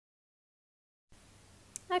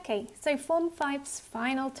Okay, so Form 5's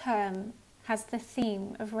final term has the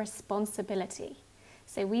theme of responsibility.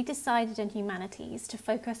 So we decided in Humanities to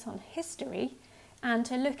focus on history and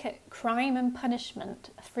to look at crime and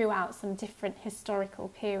punishment throughout some different historical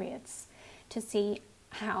periods to see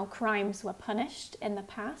how crimes were punished in the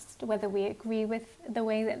past, whether we agree with the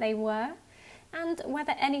way that they were, and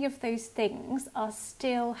whether any of those things are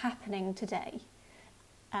still happening today.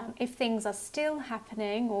 If things are still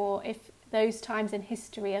happening, or if those times in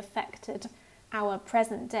history affected our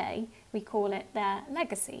present day, we call it their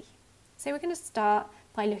legacy. So we're going to start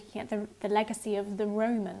by looking at the legacy of the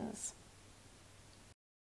Romans.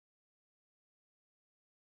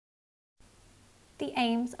 The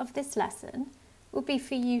aims of this lesson will be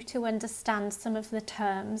for you to understand some of the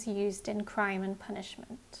terms used in crime and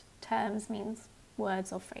punishment. Terms means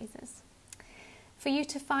words or phrases. For you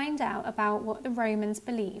to find out about what the Romans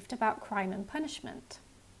believed about crime and punishment.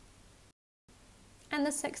 And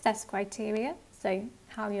the success criteria, so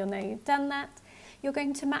how you'll know you've done that. You're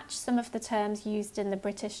going to match some of the terms used in the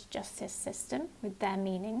British justice system with their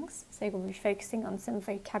meanings, so we'll be focusing on some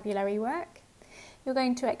vocabulary work. You're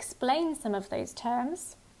going to explain some of those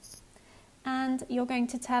terms, and you're going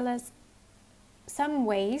to tell us some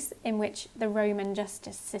ways in which the Roman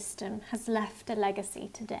justice system has left a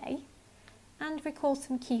legacy today, and recall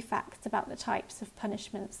some key facts about the types of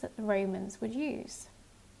punishments that the Romans would use.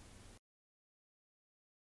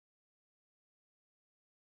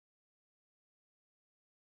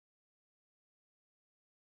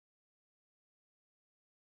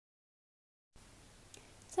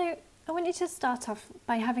 So I want you to start off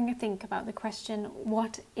by having a think about the question,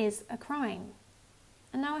 what is a crime?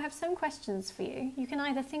 And now I have some questions for you. You can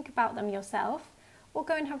either think about them yourself or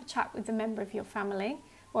go and have a chat with a member of your family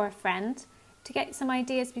or a friend to get some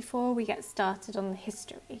ideas before we get started on the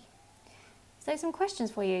history. So some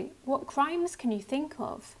questions for you. What crimes can you think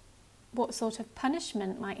of? What sort of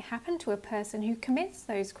punishment might happen to a person who commits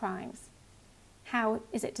those crimes? How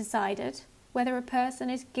is it decided whether a person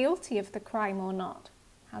is guilty of the crime or not?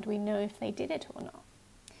 How do we know if they did it or not?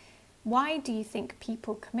 Why do you think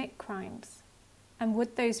people commit crimes? And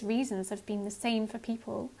would those reasons have been the same for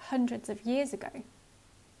people hundreds of years ago?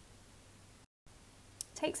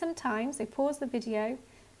 Take some time, so pause the video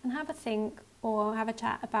and have a think or have a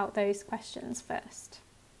chat about those questions first.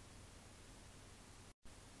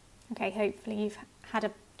 Okay, hopefully you've had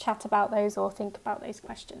a chat about those or think about those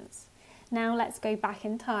questions. Now let's go back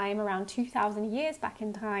in time, around 2,000 years back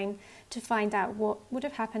in time, to find out what would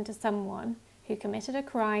have happened to someone who committed a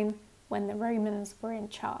crime when the Romans were in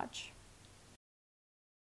charge.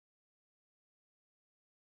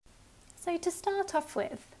 So to start off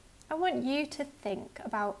with, I want you to think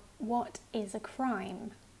about what is a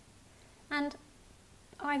crime, and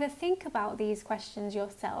either think about these questions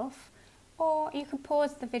yourself, or you can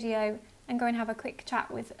pause the video and go and have a quick chat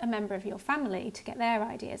with a member of your family to get their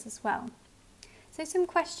ideas as well. So some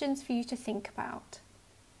questions for you to think about.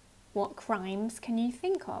 What crimes can you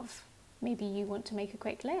think of? Maybe you want to make a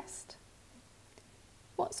quick list.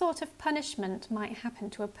 What sort of punishment might happen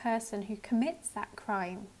to a person who commits that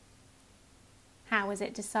crime? How is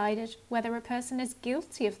it decided whether a person is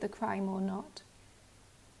guilty of the crime or not?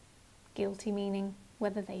 Guilty meaning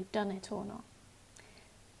whether they've done it or not.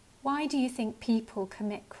 Why do you think people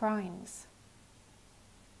commit crimes?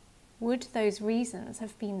 Would those reasons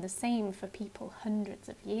have been the same for people hundreds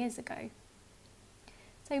of years ago?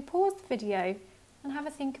 So pause the video and have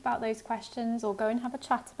a think about those questions, or go and have a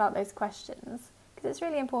chat about those questions, because it's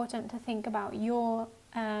really important to think about your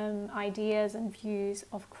ideas and views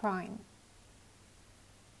of crime.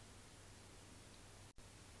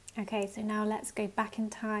 Okay, so now let's go back in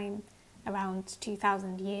time, around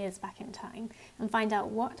 2,000 years back in time, and find out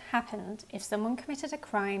what happened if someone committed a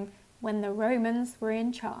crime when the Romans were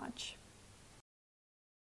in charge.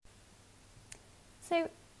 So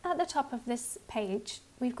at the top of this page,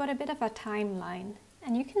 we've got a bit of a timeline,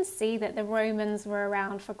 and you can see that the Romans were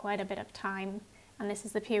around for quite a bit of time, and this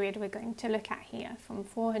is the period we're going to look at here, from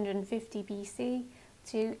 450 BC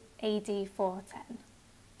to AD 410.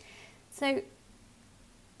 So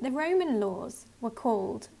the Roman laws were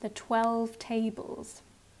called the 12 Tables.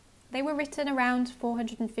 They were written around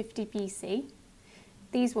 450 BC.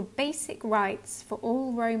 These were basic rights for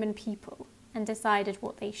all Roman people and decided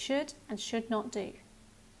what they should and should not do.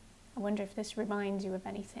 I wonder if this reminds you of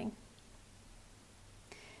anything.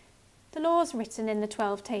 The laws written in the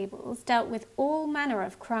 12 Tables dealt with all manner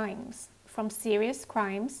of crimes, from serious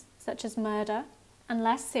crimes such as murder and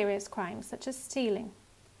less serious crimes such as stealing.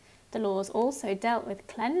 The laws also dealt with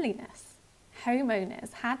cleanliness.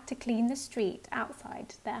 Homeowners had to clean the street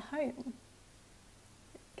outside their home.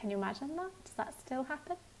 Can you imagine that? Does that still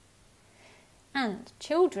happen? And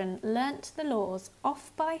children learnt the laws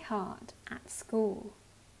off by heart at school.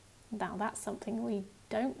 Now that's something we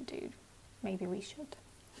don't do. Maybe we should.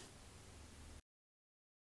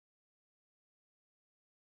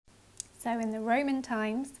 So in the Roman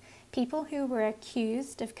times, people who were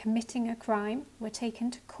accused of committing a crime were taken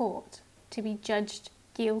to court to be judged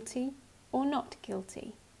guilty or not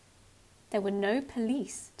guilty. There were no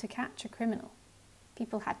police to catch a criminal.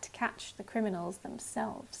 People had to catch the criminals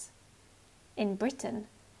themselves. In Britain,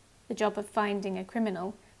 the job of finding a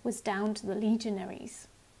criminal was down to the legionaries.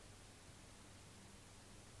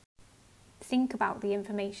 Think about the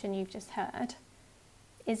information you've just heard.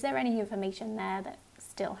 Is there any information there that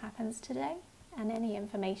still happens today? And any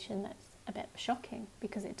information that's a bit shocking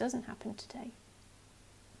because it doesn't happen today?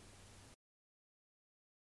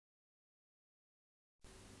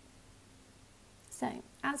 So,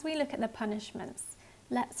 as we look at the punishments,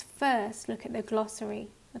 let's first look at the glossary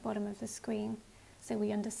at the bottom of the screen so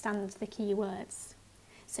we understand the key words.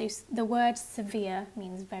 So the word severe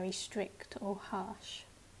means very strict or harsh.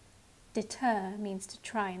 Deter means to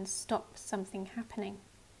try and stop something happening.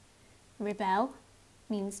 Rebel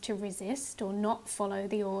means to resist or not follow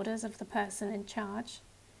the orders of the person in charge.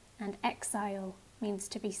 And exile means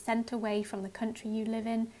to be sent away from the country you live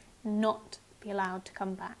in and not be allowed to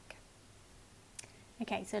come back.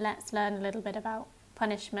 Okay, so let's learn a little bit about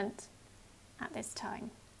punishment at this time.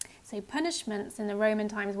 So punishments in the Roman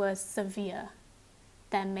times were severe.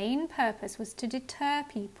 Their main purpose was to deter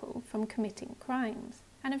people from committing crimes,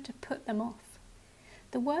 kind of to put them off.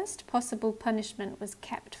 The worst possible punishment was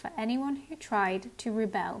kept for anyone who tried to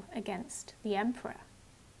rebel against the emperor.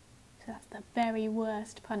 So that's the very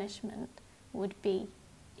worst punishment would be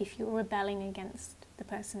if you were rebelling against the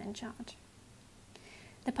person in charge.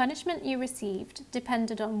 The punishment you received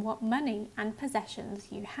depended on what money and possessions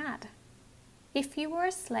you had. If you were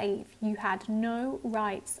a slave, you had no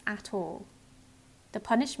rights at all. The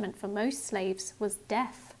punishment for most slaves was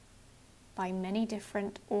death by many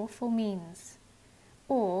different awful means,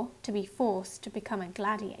 or to be forced to become a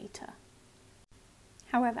gladiator.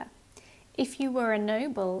 However, if you were a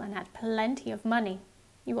noble and had plenty of money,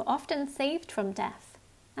 you were often saved from death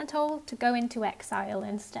and told to go into exile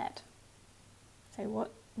instead. So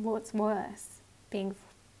what's worse, being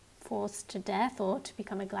forced to death or to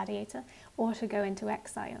become a gladiator or to go into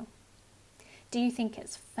exile? Do you think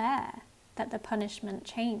it's fair that the punishment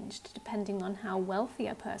changed depending on how wealthy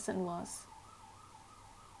a person was?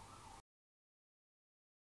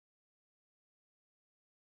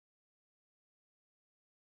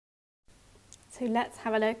 So let's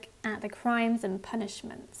have a look at the crimes and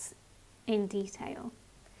punishments in detail.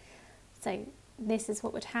 So this is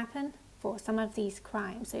what would happen for some of these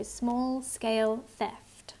crimes. So small-scale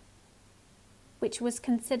theft, which was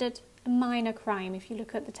considered a minor crime if you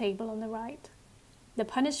look at the table on the right. The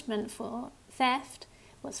punishment for theft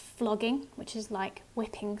was flogging, which is like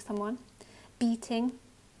whipping someone, beating,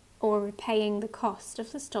 or repaying the cost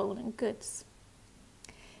of the stolen goods.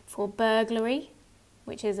 For burglary,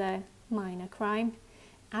 which is a minor crime,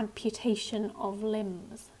 amputation of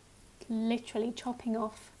limbs, literally chopping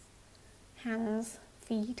off hands,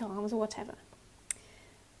 feet, arms, or whatever.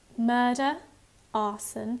 Murder,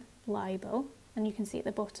 arson, libel, and you can see at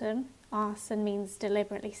the bottom, arson means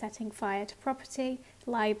deliberately setting fire to property,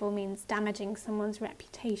 libel means damaging someone's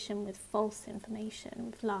reputation with false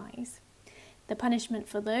information, with lies. The punishment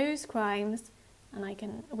for those crimes,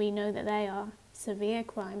 and we know that they are severe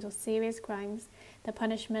crimes or serious crimes, the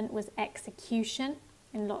punishment was execution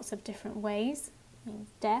in lots of different ways, means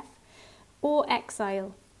death, or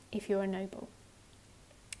exile if you're a noble.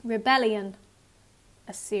 Rebellion,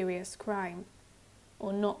 a serious crime,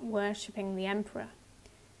 or not worshipping the emperor.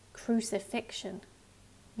 Crucifixion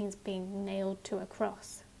means being nailed to a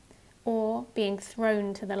cross, or being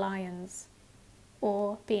thrown to the lions,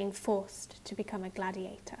 or being forced to become a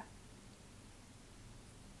gladiator.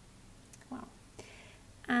 Wow.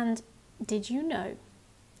 And did you know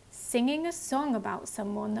singing a song about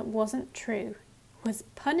someone that wasn't true was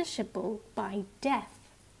punishable by death?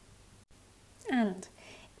 And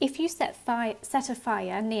if you set a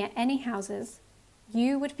fire near any houses,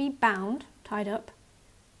 you would be bound, tied up,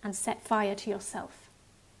 and set fire to yourself.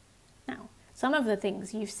 Now, some of the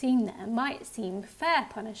things you've seen there might seem fair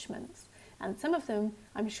punishments, and some of them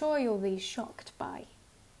I'm sure you'll be shocked by.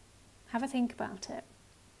 Have a think about it.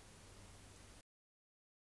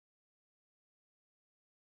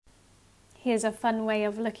 Here's a fun way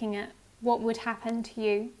of looking at what would happen to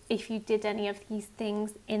you if you did any of these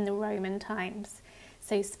things in the Roman times.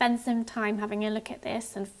 So spend some time having a look at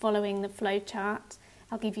this and following the flow chart.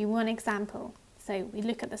 I'll give you one example. So we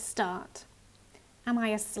look at the start. Am I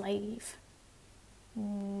a slave?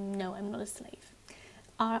 No, I'm not a slave.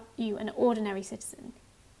 Are you an ordinary citizen?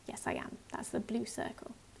 Yes, I am. That's the blue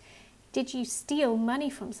circle. Did you steal money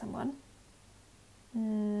from someone?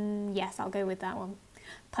 Yes, I'll go with that one.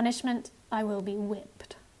 Punishment, I will be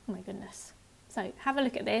whipped. Oh my goodness. So have a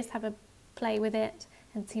look at this, have a play with it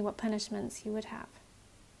and see what punishments you would have.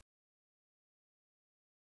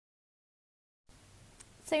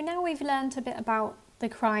 So now we've learned a bit about the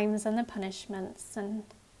crimes and the punishments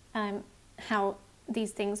and how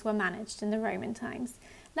these things were managed in the Roman times.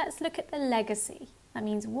 Let's look at the legacy. That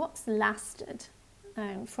means what's lasted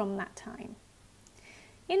from that time.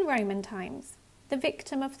 In Roman times, the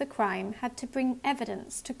victim of the crime had to bring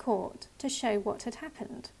evidence to court to show what had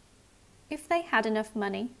happened. If they had enough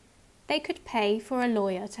money, they could pay for a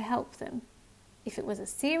lawyer to help them. If it was a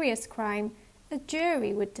serious crime, a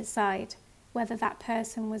jury would decide whether that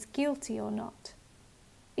person was guilty or not.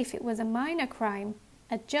 If it was a minor crime,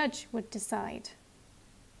 a judge would decide.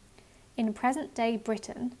 In present-day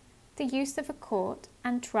Britain, the use of a court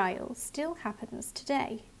and trial still happens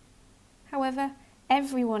today. However,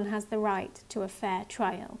 everyone has the right to a fair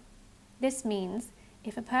trial. This means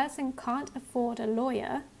if a person can't afford a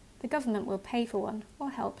lawyer, the government will pay for one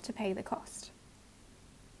or help to pay the cost.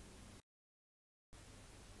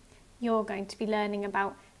 You're going to be learning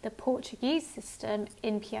about the Portuguese system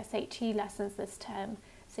in PSHE lessons this term,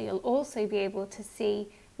 so you'll also be able to see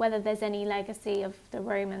whether there's any legacy of the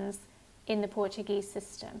Romans in the Portuguese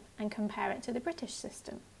system and compare it to the British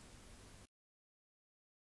system.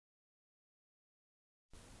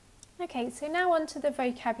 Okay, so now on to the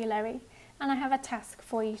vocabulary, and I have a task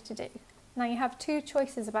for you to do. Now you have two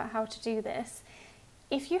choices about how to do this.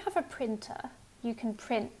 If you have a printer, you can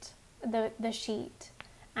print the sheet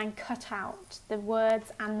and cut out the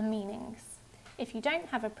words and the meanings. If you don't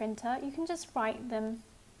have a printer, you can just write them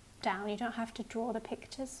down. You don't have to draw the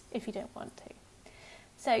pictures if you don't want to.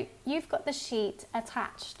 So you've got the sheet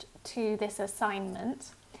attached to this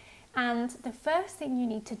assignment, and the first thing you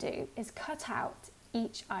need to do is cut out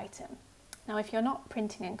each item. Now if you're not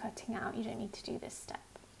printing and cutting out, you don't need to do this step.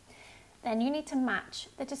 Then you need to match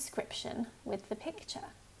the description with the picture.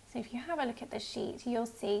 So if you have a look at the sheet, you'll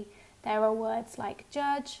see there are words like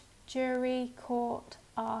judge, jury, court,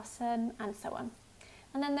 arson, and so on.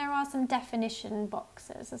 And then there are some definition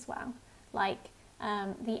boxes as well, like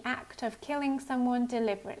the act of killing someone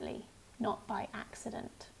deliberately, not by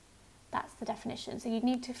accident. That's the definition. So you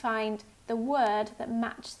need to find the word that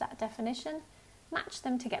matches that definition, match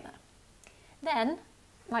them together. Then,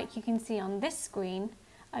 like you can see on this screen,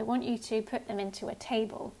 I want you to put them into a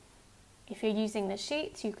table. If you're using the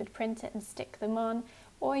sheets, you could print it and stick them on,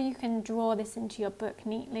 or you can draw this into your book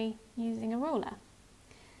neatly using a ruler.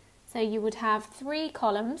 So you would have 3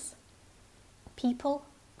 columns: people,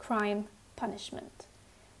 crime, punishment.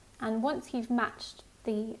 And once you've matched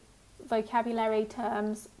the vocabulary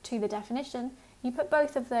terms to the definition, you put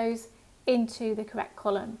both of those into the correct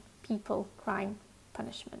column: people, crime,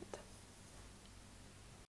 punishment.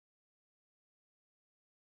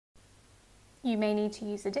 You may need to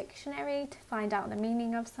use a dictionary to find out the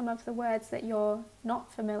meaning of some of the words that you're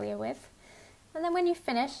not familiar with. And then when you've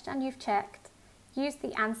finished and you've checked, use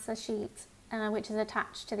the answer sheet, which is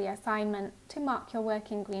attached to the assignment, to mark your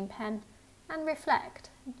work in green pen and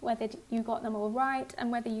reflect whether you got them all right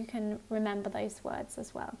and whether you can remember those words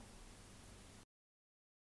as well.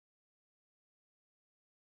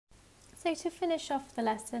 So to finish off the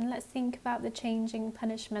lesson, let's think about the changing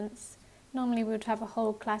punishments. Normally we would have a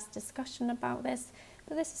whole class discussion about this,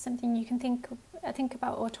 but this is something you can think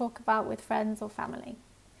about or talk about with friends or family.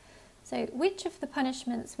 So which of the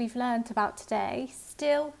punishments we've learnt about today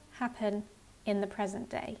still happen in the present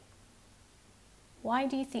day? Why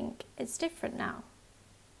do you think it's different now?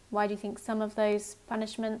 Why do you think some of those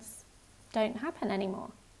punishments don't happen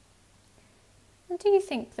anymore? And do you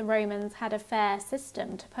think the Romans had a fair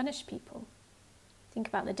system to punish people? Think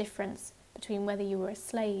about the difference between whether you were a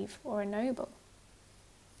slave or a noble.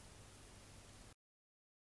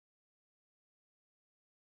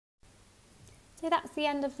 So that's the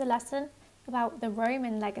end of the lesson about the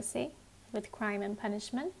Roman legacy with crime and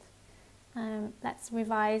punishment. Let's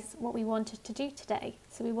revise what we wanted to do today.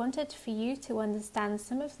 So we wanted for you to understand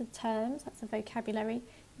some of the terms, that's the vocabulary,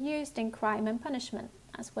 used in crime and punishment.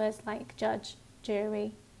 That's words like judge,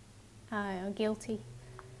 jury, or guilty.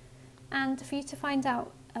 And for you to find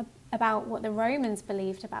out about what the Romans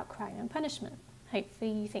believed about crime and punishment. Hopefully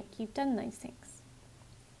you think you've done those things.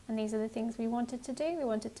 And these are the things we wanted to do. We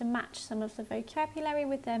wanted to match some of the vocabulary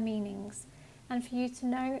with their meanings, and for you to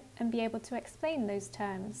know and be able to explain those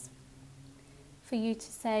terms. For you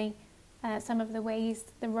to say, some of the ways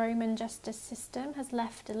the Roman justice system has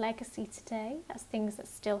left a legacy today as things that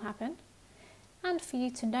still happen, and for you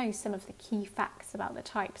to know some of the key facts about the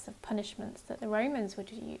types of punishments that the Romans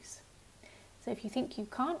would use. So if you think you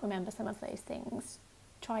can't remember some of those things,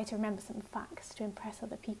 try to remember some facts to impress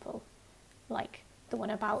other people, like the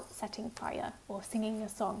one about setting fire or singing a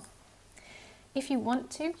song. If you want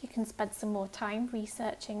to, you can spend some more time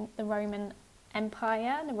researching the Roman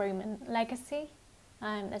Empire and the Roman legacy.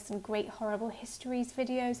 There's some great horrible histories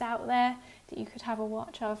videos out there that you could have a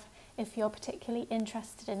watch of if you're particularly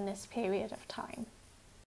interested in this period of time.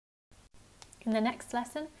 In the next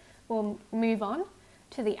lesson, we'll move on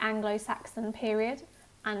to the Anglo-Saxon period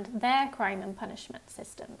and their crime and punishment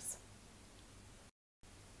systems.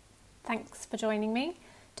 Thanks for joining me.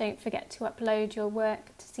 Don't forget to upload your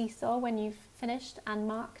work to Seesaw when you've finished and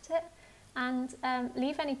marked it, and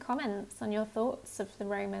leave any comments on your thoughts of the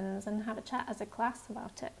Romans and have a chat as a class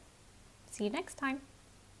about it. See you next time.